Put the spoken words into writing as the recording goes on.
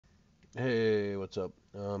Hey, what's up?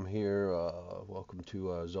 I'm here. Welcome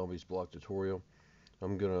to Zombies Block tutorial.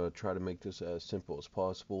 I'm gonna try to make this as simple as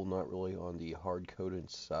possible, not really on the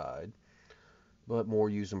hard-coded side, but more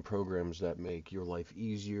using programs that make your life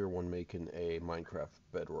easier when making a Minecraft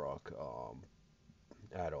Bedrock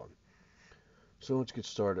add-on. So let's get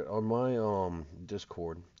started. On my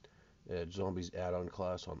Discord at Zombies add-on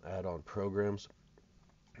class on add-on programs,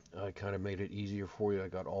 I kind of made it easier for you. I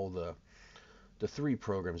got all the three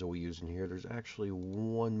programs that we use in here. There's actually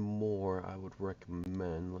one more I would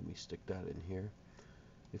recommend. Let me stick that in here.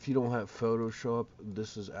 If you don't have Photoshop,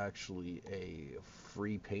 this is actually a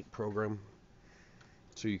free paint program.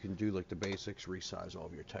 So you can do like the basics, resize all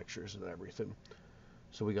of your textures and everything.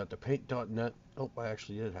 So we got the paint.net. Oh, I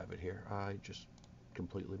actually did have it here. I just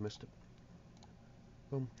completely missed it.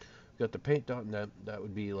 Boom. We got the paint.net. That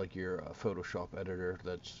would be like your Photoshop editor.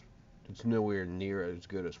 It's nowhere near as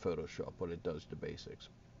good as Photoshop, but it does the basics.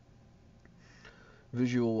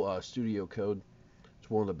 Visual Studio Code. It's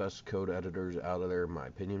one of the best code editors out of there, in my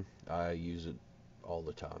opinion. I use it all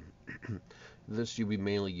the time. This you'll be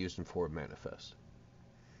mainly using for a manifest.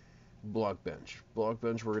 Blockbench.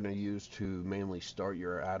 Blockbench we're going to use to mainly start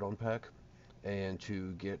your add-on pack and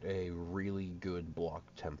to get a really good block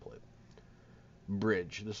template.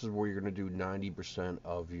 Bridge. This is where you're going to do 90%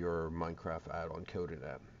 of your Minecraft add-on coding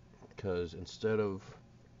at. Because instead of,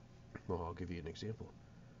 well, I'll give you an example.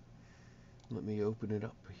 Let me open it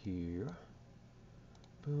up here.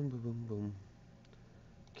 Boom, boom, boom, boom.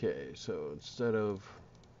 Okay, so instead of,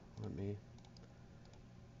 let me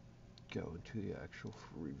go into the actual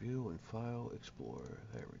review and file explorer.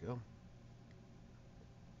 There we go.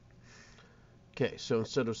 Okay, so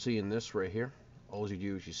instead of seeing this right here, all you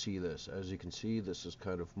do is you see this. As you can see, this is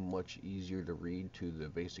kind of much easier to read to the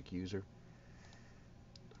basic user.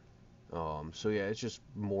 So yeah, it's just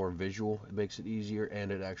more visual. It makes it easier,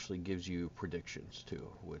 and it actually gives you predictions too,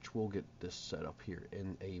 which we'll get this set up here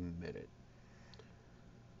in a minute.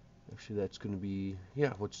 Actually, that's going to be,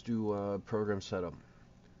 yeah, let's do program setup.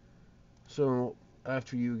 So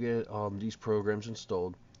after you get these programs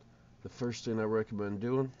installed, the first thing I recommend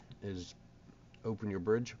doing is open your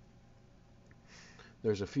bridge.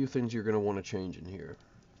 There's a few things you're going to want to change in here.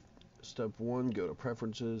 Step 1, go to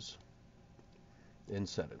Preferences and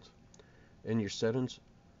Settings. In your settings,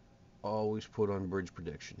 always put on bridge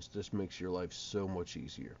predictions. This makes your life so much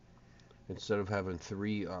easier. Instead of having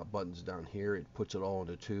three buttons down here, it puts it all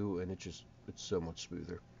into two, and it's so much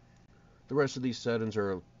smoother. The rest of these settings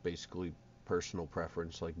are basically personal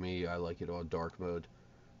preference. Like me, I like it on dark mode.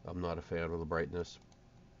 I'm not a fan of the brightness.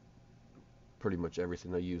 Pretty much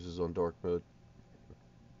everything I use is on dark mode.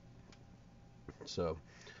 So,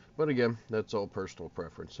 but again, that's all personal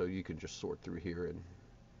preference. So you can just sort through here and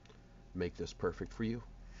make this perfect for you.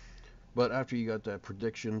 But after you got that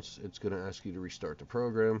predictions, it's going to ask you to restart the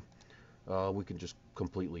program. We can just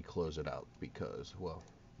completely close it out because, well,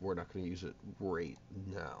 we're not going to use it right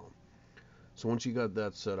now. So once you got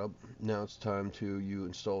that set up, now it's time to you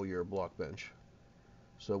install your block bench.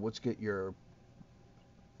 So let's get your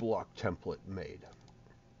block template made.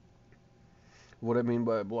 What I mean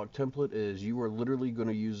by a block template is you are literally going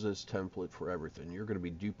to use this template for everything. You're going to be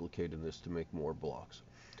duplicating this to make more blocks.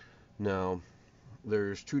 Now,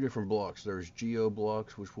 there's two different blocks. There's geo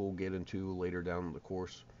blocks, which we'll get into later down in the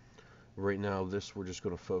course. Right now, this we're just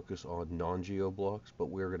going to focus on non-geo blocks, but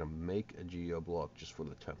we're going to make a geo block just for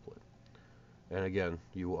the template. And again,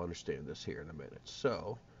 you will understand this here in a minute.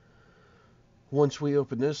 So, once we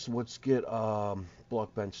open this, let's get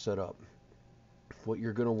Blockbench set up. What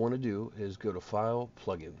you're going to want to do is go to File,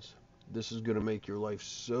 Plugins. This is going to make your life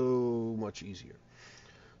so much easier.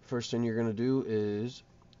 First thing you're going to do is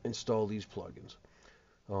install these plugins.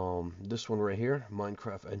 This one right here,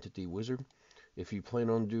 Minecraft Entity Wizard. If you plan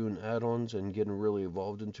on doing add-ons and getting really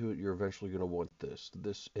involved into it, you're eventually going to want this.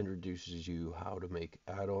 This introduces you how to make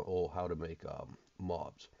add-on or how to make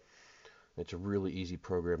mobs. It's a really easy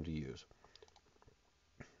program to use.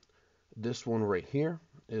 This one right here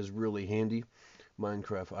is really handy.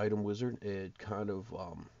 Minecraft Item Wizard. It kind of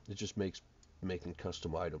it just makes making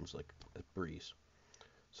custom items like a breeze.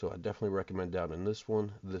 So I definitely recommend down in this one,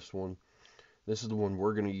 this one. This is the one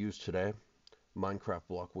we're going to use today. Minecraft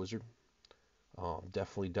Block Wizard.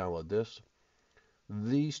 Definitely download this.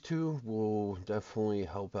 These two will definitely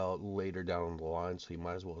help out later down the line, so you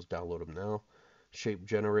might as well just download them now. Shape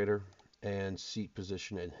Generator and Seat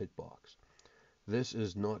Position and Hitbox. This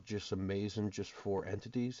is not just amazing just for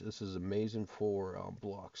entities, this is amazing for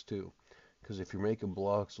blocks too. Because if you're making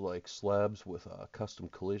blocks like slabs with a custom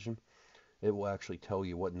collision, it will actually tell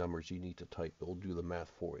you what numbers you need to type. It will do the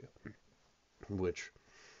math for you, which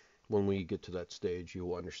when we get to that stage,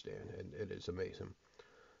 you'll understand, and it is amazing.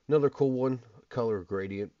 Another cool one, color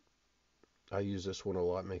gradient. I use this one a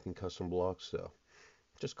lot making custom blocks, so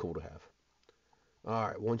just cool to have. All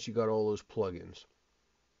right, once you got all those plugins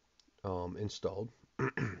installed,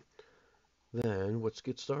 then let's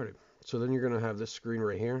get started. So then you're going to have this screen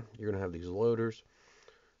right here. You're going to have these loaders.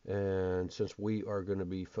 And since we are going to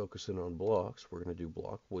be focusing on blocks, we're going to do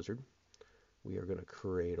block wizard. We are going to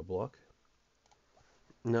create a block.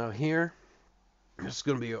 Now here, this is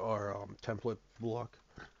going to be our template block.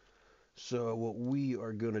 So what we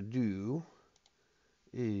are going to do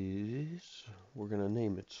is we're going to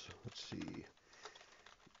name it. Let's see.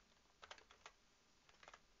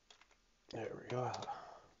 There we go.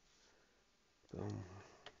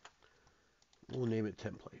 We'll name it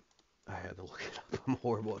template. I had to look it up. I'm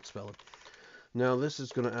horrible at spelling. Now this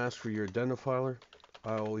is going to ask for your identifier.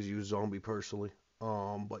 I always use zombie personally,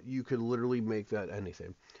 but you could literally make that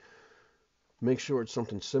anything. Make sure it's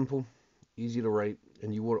something simple, easy to write,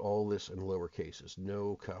 and you want all this in lower cases.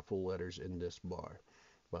 No capital letters in this bar.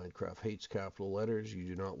 Minecraft hates capital letters. You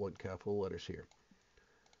do not want capital letters here.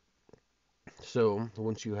 So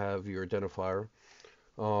once you have your identifier,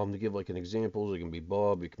 to give like an example, it can be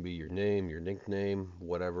Bob, it can be your name, your nickname,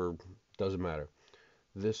 whatever, doesn't matter.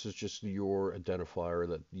 This is just your identifier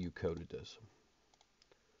that you coded this.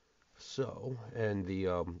 So, and the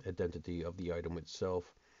identity of the item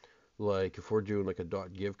itself. Like if we're doing like a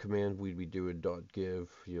 .give command, we'd be doing .give,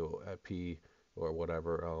 ep or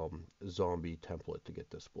whatever zombie template to get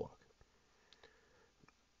this block.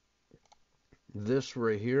 This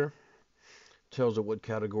right here tells it what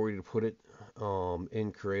category to put it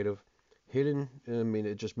in creative. Hidden, I mean,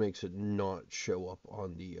 it just makes it not show up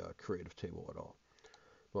on the creative table at all.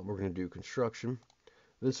 But we're going to do construction.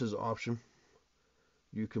 This is option.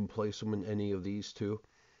 You can place them in any of these two.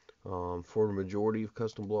 For the majority of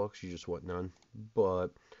custom blocks, you just want none. But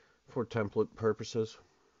for template purposes,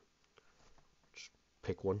 just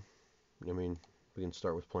pick one. I mean, we can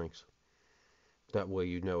start with planks. That way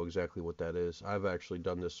you know exactly what that is. I've actually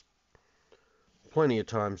done this plenty of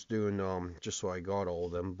times doing just so I got all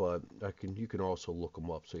of them, but you can also look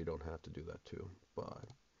them up so you don't have to do that too. But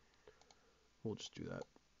we'll just do that.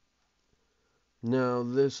 Now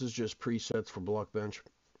this is just presets for Blockbench.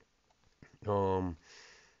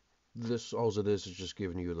 This all it is just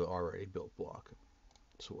giving you the already built block.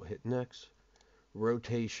 So we'll hit next.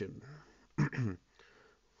 Rotation.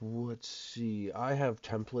 Let's see. I have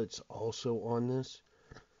templates also on this,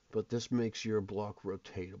 but this makes your block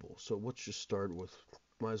rotatable. So let's just start with.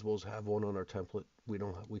 Might as well have one on our template. We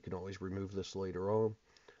can always remove this later on.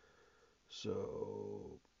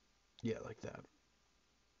 So yeah, like that.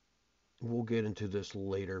 We'll get into this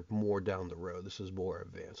later, more down the road. This is more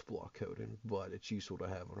advanced block coding, but it's useful to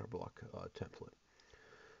have on our block template.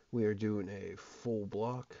 We are doing a full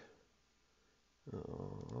block.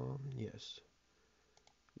 Yes.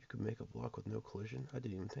 You can make a block with no collision. I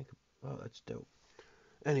didn't even think of, oh, that's dope.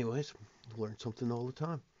 Anyways, learn something all the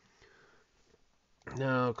time.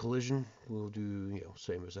 Now, collision, we'll do,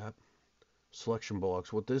 same as that. Selection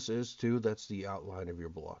blocks. What this is, too, that's the outline of your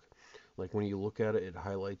block. Like when you look at it, it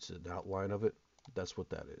highlights an outline of it. That's what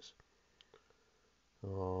that is.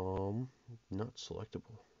 Not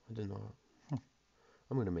selectable. I did not.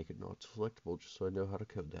 I'm going to make it not selectable just so I know how to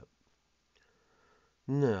code that.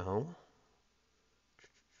 Now,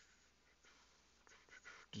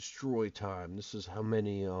 destroy time. This is how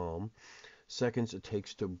many seconds it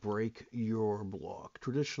takes to break your block.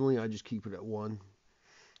 Traditionally, I just keep it at 1.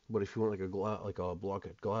 But if you want like a block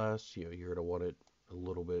of glass, you're going to want it a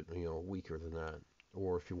little bit, weaker than that.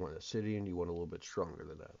 Or if you want obsidian, you want a little bit stronger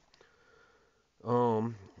than that.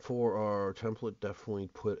 For our template, definitely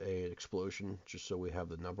put an explosion just so we have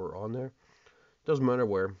the number on there. Doesn't matter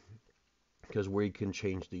where, because we can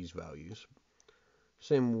change these values.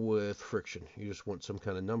 Same with friction. You just want some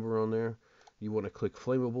kind of number on there. You want to click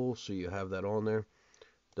flammable, so you have that on there.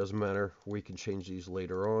 Doesn't matter. We can change these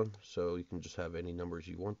later on, so you can just have any numbers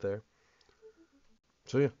you want there.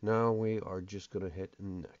 So yeah, now we are just going to hit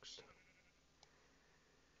next.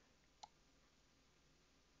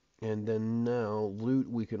 And then now, loot,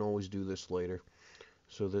 we can always do this later.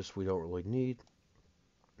 So this we don't really need.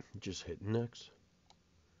 Just hit next.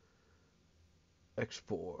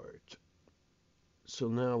 Export. So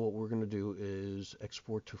now what we're going to do is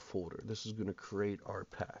export to folder. This is going to create our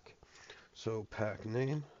pack. So pack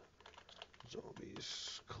name,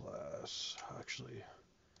 zombies class, actually.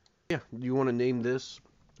 Yeah, you want to name this.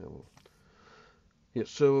 Yeah,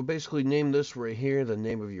 so basically name this right here, the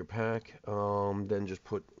name of your pack. Then just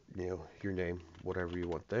put, your name, whatever you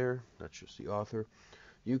want there. That's just the author.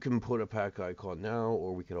 You can put a pack icon now,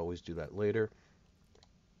 or we can always do that later.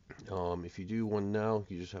 If you do one now,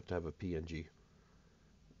 you just have to have a PNG.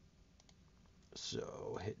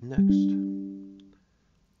 So hit next.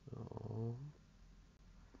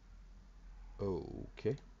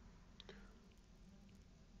 Okay.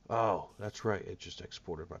 Oh, that's right. It just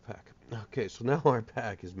exported my pack. Okay, so now our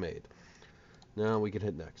pack is made. Now we can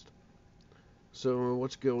hit next. So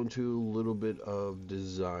let's go into a little bit of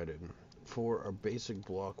designing. For our basic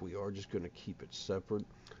block, we are just going to keep it separate.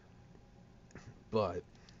 But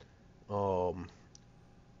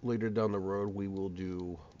later down the road, we will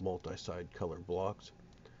do multi-side color blocks.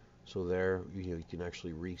 So there, you can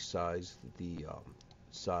actually resize the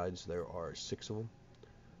sides. There are 6 of them.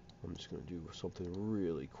 I'm just going to do something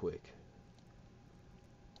really quick.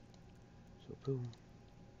 So boom.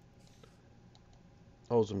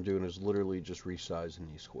 All I'm doing is literally just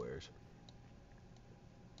resizing these squares.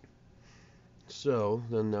 So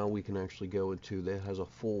then now we can actually go into, that has a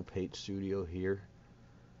full paint studio here.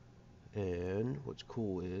 And what's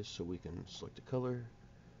cool is, so we can select the color.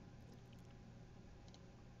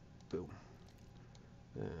 Boom.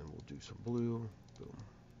 And we'll do some blue. Boom.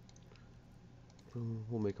 Boom.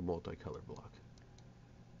 We'll make a multicolor block.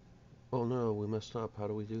 Oh no, we messed up. How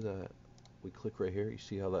do we do that? We click right here. You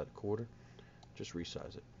see how that quarter? Just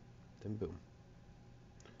resize it. Then boom.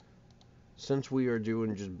 Since we are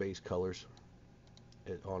doing just base colors,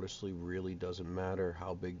 it honestly really doesn't matter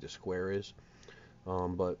how big the square is.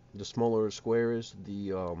 But the smaller the square is,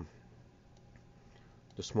 the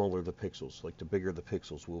smaller the pixels. Like the bigger the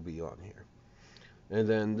pixels will be on here. And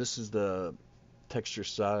then this is the texture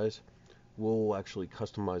size. We'll actually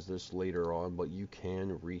customize this later on, but you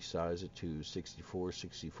can resize it to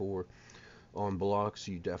 64. On blocks,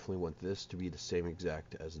 you definitely want this to be the same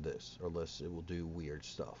exact as this, or else it will do weird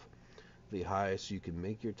stuff. The highest you can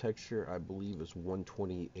make your texture, I believe, is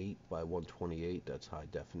 128 by 128. That's high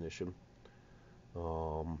definition.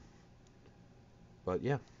 But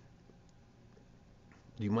yeah,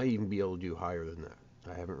 you might even be able to do higher than that.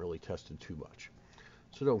 I haven't really tested too much,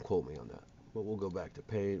 so don't quote me on that. But we'll go back to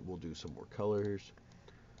paint. We'll do some more colors.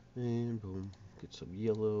 And boom, get some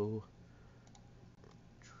yellow.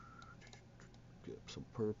 Get some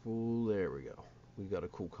purple. There we go. We got a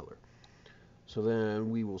cool color. So then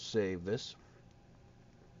we will save this.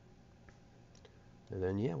 And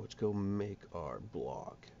then, yeah, let's go make our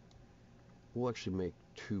block. We'll actually make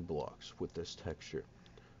 2 blocks with this texture.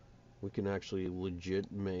 We can actually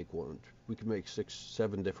legit make one. We can make 6,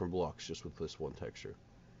 7 different blocks just with this one texture.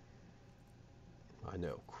 I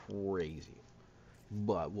know, crazy.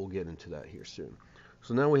 But we'll get into that here soon.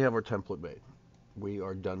 So now we have our template made. We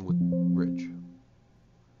are done with bridge.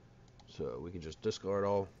 So we can just discard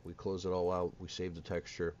all, we close it all out, we save the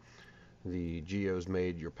texture. The geo's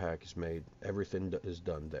made, your pack is made, everything is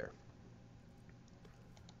done there.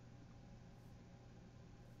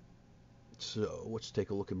 So let's take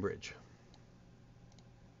a look at bridge.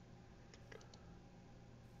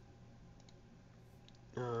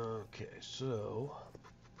 Okay, so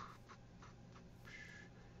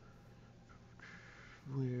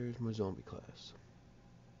where's my zombie class?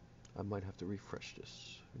 I might have to refresh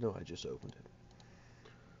this. No, I just opened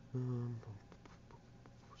it.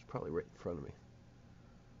 It's probably right in front of me.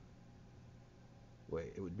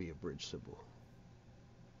 Wait, it would be a bridge symbol.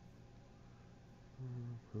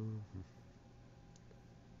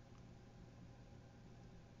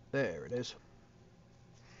 There it is.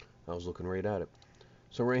 I was looking right at it.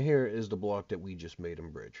 So right here is the block that we just made in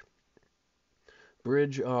bridge.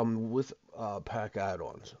 Bridge with pack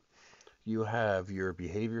add-ons. You have your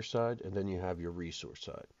behavior side and then you have your resource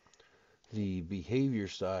side. The behavior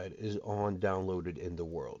side is on downloaded in the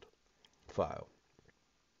world file.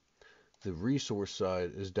 The resource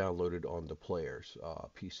side is downloaded on the player's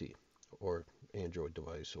PC or Android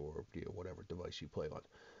device or whatever device you play on.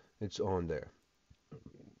 It's on there.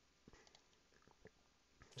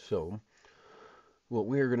 So what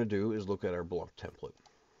we're going to do is look at our block template.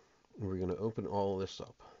 We're going to open all this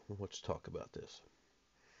up. Let's talk about this.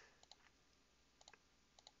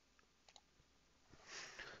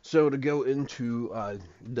 So to go into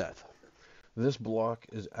death, this block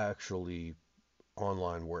is actually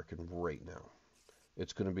online working right now.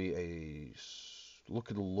 It's going to be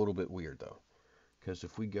looking a little bit weird though, because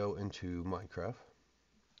if we go into Minecraft,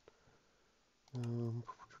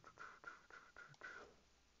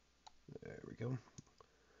 there we go.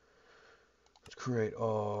 Let's create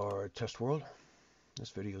our test world. This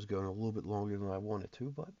video is going a little bit longer than I wanted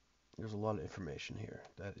to, but there's a lot of information here.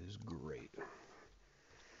 That is great.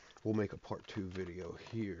 We'll make a part 2 video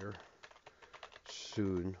here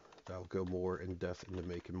soon. I'll go more in depth into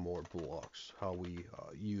making more blocks, how we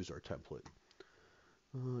use our template.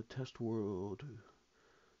 Test world.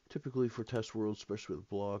 Typically for test worlds, especially with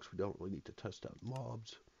blocks, we don't really need to test out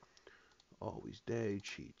mobs. Always day,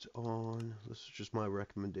 cheats on. This is just my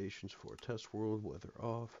recommendations for a test world, weather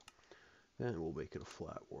off. And we'll make it a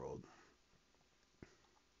flat world.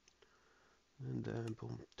 And then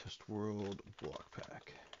boom, test world, block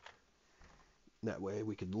pack. That way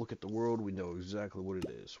we can look at the world, we know exactly what it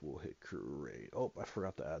is. We'll hit create. Oh, I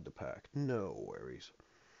forgot to add the pack. No worries.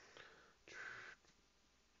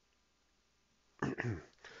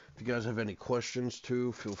 If you guys have any questions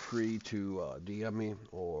too, feel free to DM me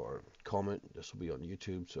or comment. This will be on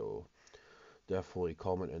YouTube, so definitely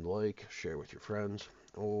comment and like, share with your friends,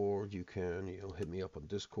 or you can, hit me up on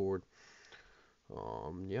Discord.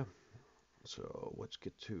 Yeah. So let's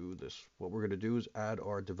get to this. What we're gonna do is add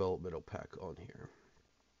our developmental pack on here.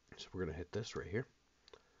 So we're gonna hit this right here.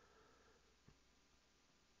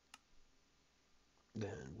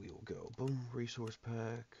 Then we will go boom, resource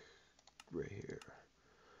pack right here.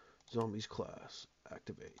 Zombies class,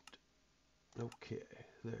 activate. Okay,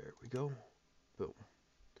 there we go. Boom.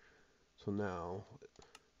 So now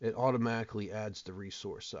it automatically adds the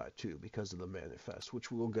resource side too because of the manifest, which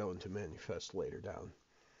we'll go into manifest later down.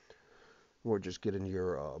 We're just getting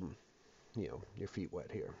your your feet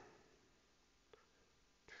wet here.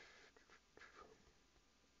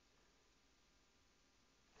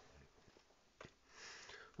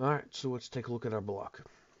 Alright, so let's take a look at our block.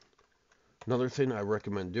 Another thing I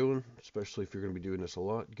recommend doing, especially if you're going to be doing this a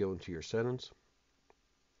lot, go into your settings.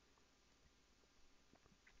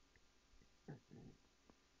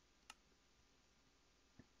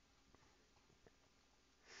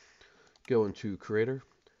 Go into creator,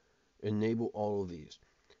 enable all of these.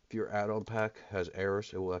 If your add-on pack has errors,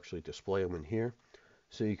 it will actually display them in here,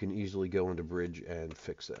 so you can easily go into bridge and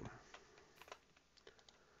fix them.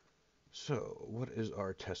 So, what is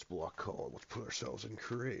our test block called? Let's put ourselves in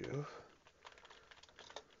creative.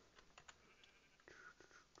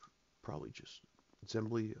 Probably just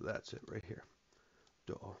assembly, that's it right here.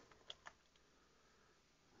 Duh.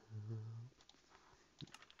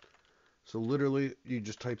 So literally, you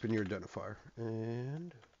just type in your identifier,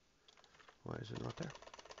 and why is it not there?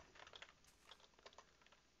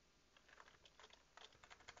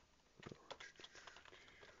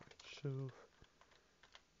 So,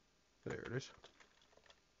 there it is.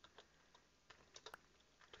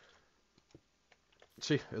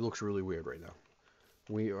 See, it looks really weird right now.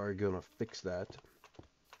 We are going to fix that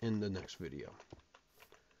in the next video.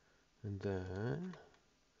 And then,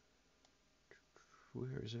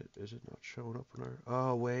 where is it? Is it not showing up in our...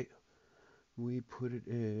 Oh, wait. We put it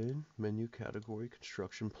in menu category,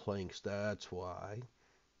 construction planks. That's why.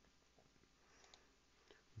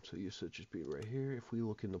 So you should just be right here. If we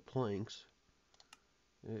look in the planks,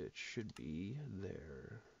 it should be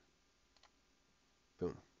there.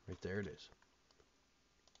 Boom. Right there it is.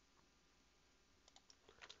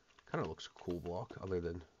 Kind of looks a cool block, other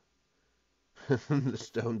than the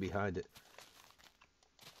stone behind it.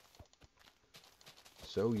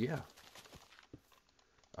 So yeah.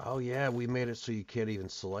 Oh yeah, we made it so you can't even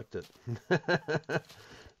select it.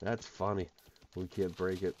 That's funny. We can't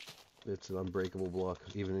break it. It's an unbreakable block,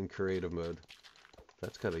 even in creative mode.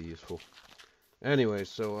 That's kind of useful. Anyway,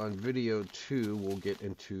 so on video 2, we'll get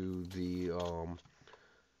into the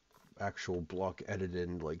actual block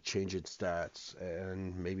editing, like changing stats,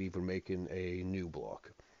 and maybe even making a new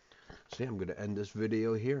block. So yeah, I'm going to end this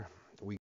video here.